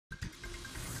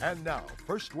And now,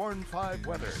 First Warn 5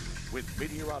 weather with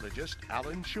meteorologist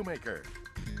Alan Shoemaker.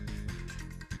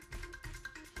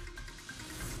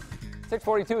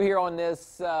 6:42 here on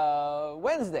this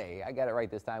Wednesday. I got it right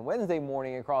this time. Wednesday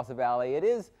morning across the valley. It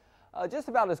is just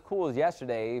about as cool as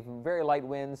yesterday. Very light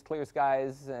winds, clear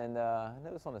skies, and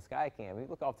notice on the sky cam, if you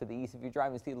look off to the east, if you're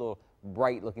driving, you see a little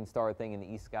bright looking star thing in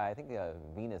the east sky. I think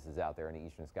Venus is out there in the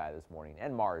eastern sky this morning,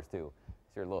 and Mars too.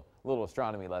 It's your little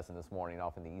astronomy lesson this morning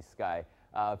off in the east sky.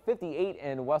 58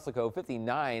 in Weslaco,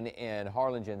 59 in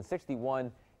Harlingen,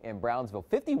 61 in Brownsville,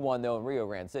 51 though in Rio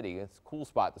Grande City. It's a cool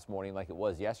spot this morning like it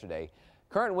was yesterday.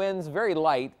 Current winds very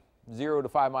light, 0 to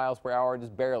 5 miles per hour,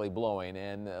 just barely blowing,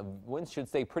 and winds should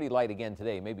stay pretty light again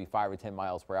today, maybe 5 or 10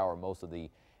 miles per hour most of the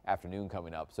afternoon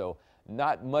coming up. So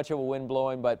not much of a wind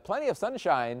blowing, but plenty of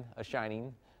sunshine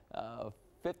shining.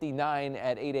 59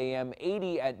 at 8 a.m.,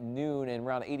 80 at noon, and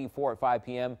around 84 at 5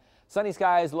 p.m. Sunny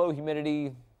skies, low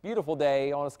humidity, beautiful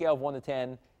day. On a scale of 1 to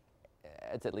 10,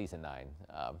 it's at least a 9.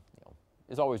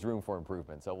 There's always room for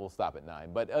improvement, so we'll stop at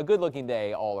 9. But a good-looking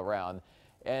day all around.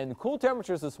 And cool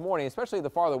temperatures this morning, especially the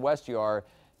farther west you are.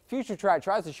 Future track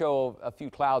tries to show a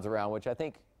few clouds around, which I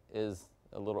think is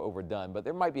a little overdone. But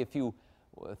there might be a few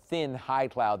thin, high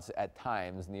clouds at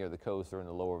times near the coast or in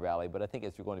the lower valley. But I think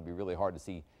it's going to be really hard to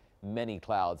see many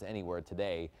clouds anywhere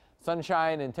today.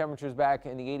 Sunshine and temperatures back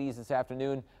in the 80s this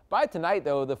afternoon. By tonight,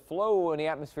 though, the flow in the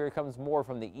atmosphere comes more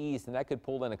from the east, and that could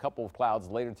pull in a couple of clouds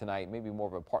later tonight, maybe more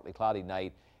of a partly cloudy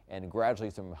night, and gradually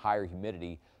some higher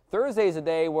humidity. Thursday is a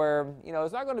day where,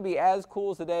 it's not going to be as cool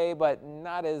as today, but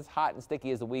not as hot and sticky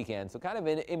as the weekend. So kind of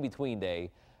an in-between day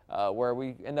where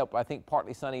we end up, I think,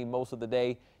 partly sunny most of the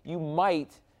day. You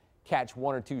might catch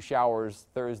 1 or 2 showers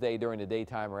Thursday during the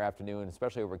daytime or afternoon,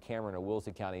 especially over Cameron or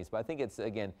Wilson counties. But I think it's,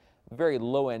 again, very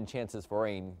low-end chances for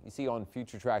rain. You see on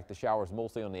Future Track the showers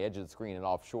mostly on the edge of the screen and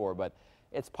offshore, but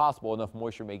it's possible enough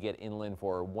moisture may get inland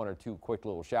for 1 or 2 quick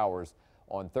little showers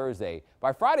on Thursday.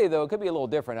 By Friday, though, it could be a little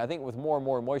different. I think with more and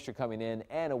more moisture coming in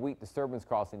and a weak disturbance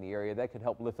crossing the area, that could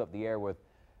help lift up the air with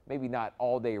maybe not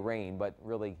all-day rain, but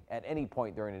really at any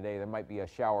point during the day, there might be a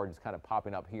shower just kind of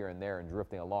popping up here and there and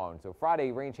drifting along. So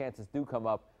Friday, rain chances do come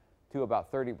up to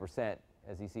about 30%,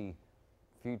 as you see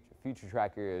Future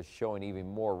Track areas showing even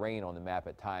more rain on the map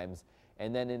at times.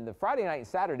 And then in the Friday night and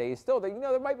Saturday, still,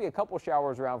 there might be a couple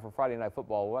showers around for Friday night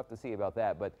football. We'll have to see about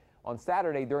that. But on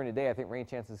Saturday during the day, I think rain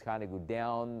chances kind of go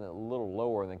down a little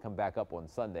lower and then come back up on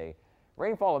Sunday.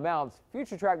 Rainfall amounts,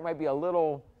 Future Track might be a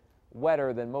little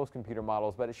wetter than most computer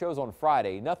models, but it shows on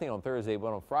Friday, nothing on Thursday,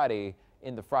 but on Friday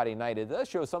into Friday night, it does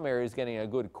show some areas getting a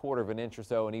good 1/4 of an inch or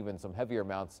so, and even some heavier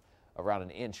amounts around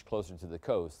 1 inch closer to the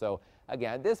coast. So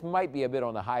again, this might be a bit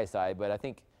on the high side, but I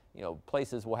think,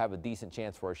 places will have a decent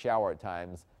chance for a shower at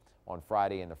times on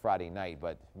Friday and the Friday night,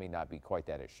 but may not be quite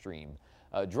that extreme.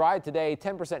 Dry today,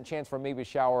 10% chance for maybe a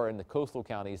shower in the coastal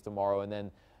counties tomorrow, and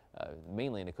then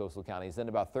mainly in the coastal counties, then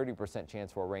about 30%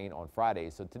 chance for rain on Friday.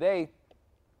 So today,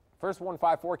 First Warn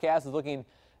 5 forecast is looking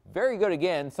very good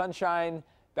again. Sunshine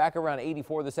back around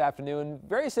 84 this afternoon.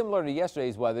 Very similar to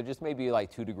yesterday's weather, just maybe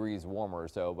like 2 degrees warmer or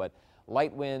so, but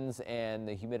light winds and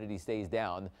the humidity stays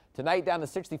down. Tonight down to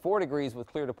 64 degrees with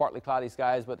clear to partly cloudy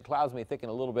skies, but the clouds may thicken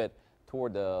a little bit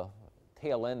toward the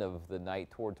tail end of the night,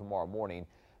 toward tomorrow morning.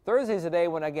 Thursday's a day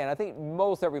when, again, I think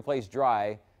most every place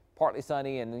dry, partly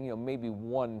sunny, and maybe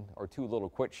 1 or 2 little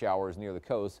quick showers near the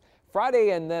coast. Friday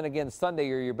and then again Sunday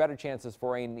are your better chances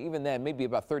for rain. Even then, maybe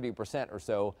about 30% or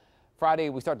so. Friday,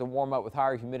 we start to warm up with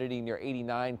higher humidity near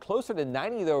 89, closer to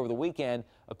 90 though over the weekend.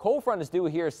 A cold front is due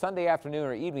here Sunday afternoon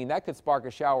or evening. That could spark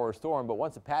a shower or storm, but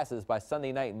once it passes by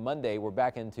Sunday night and Monday, we're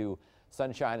back into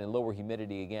sunshine and lower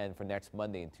humidity again for next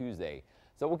Monday and Tuesday.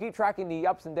 So we'll keep tracking the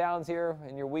ups and downs here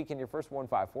in your week in your First Warn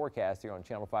 5 forecast here on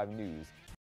Channel 5 News.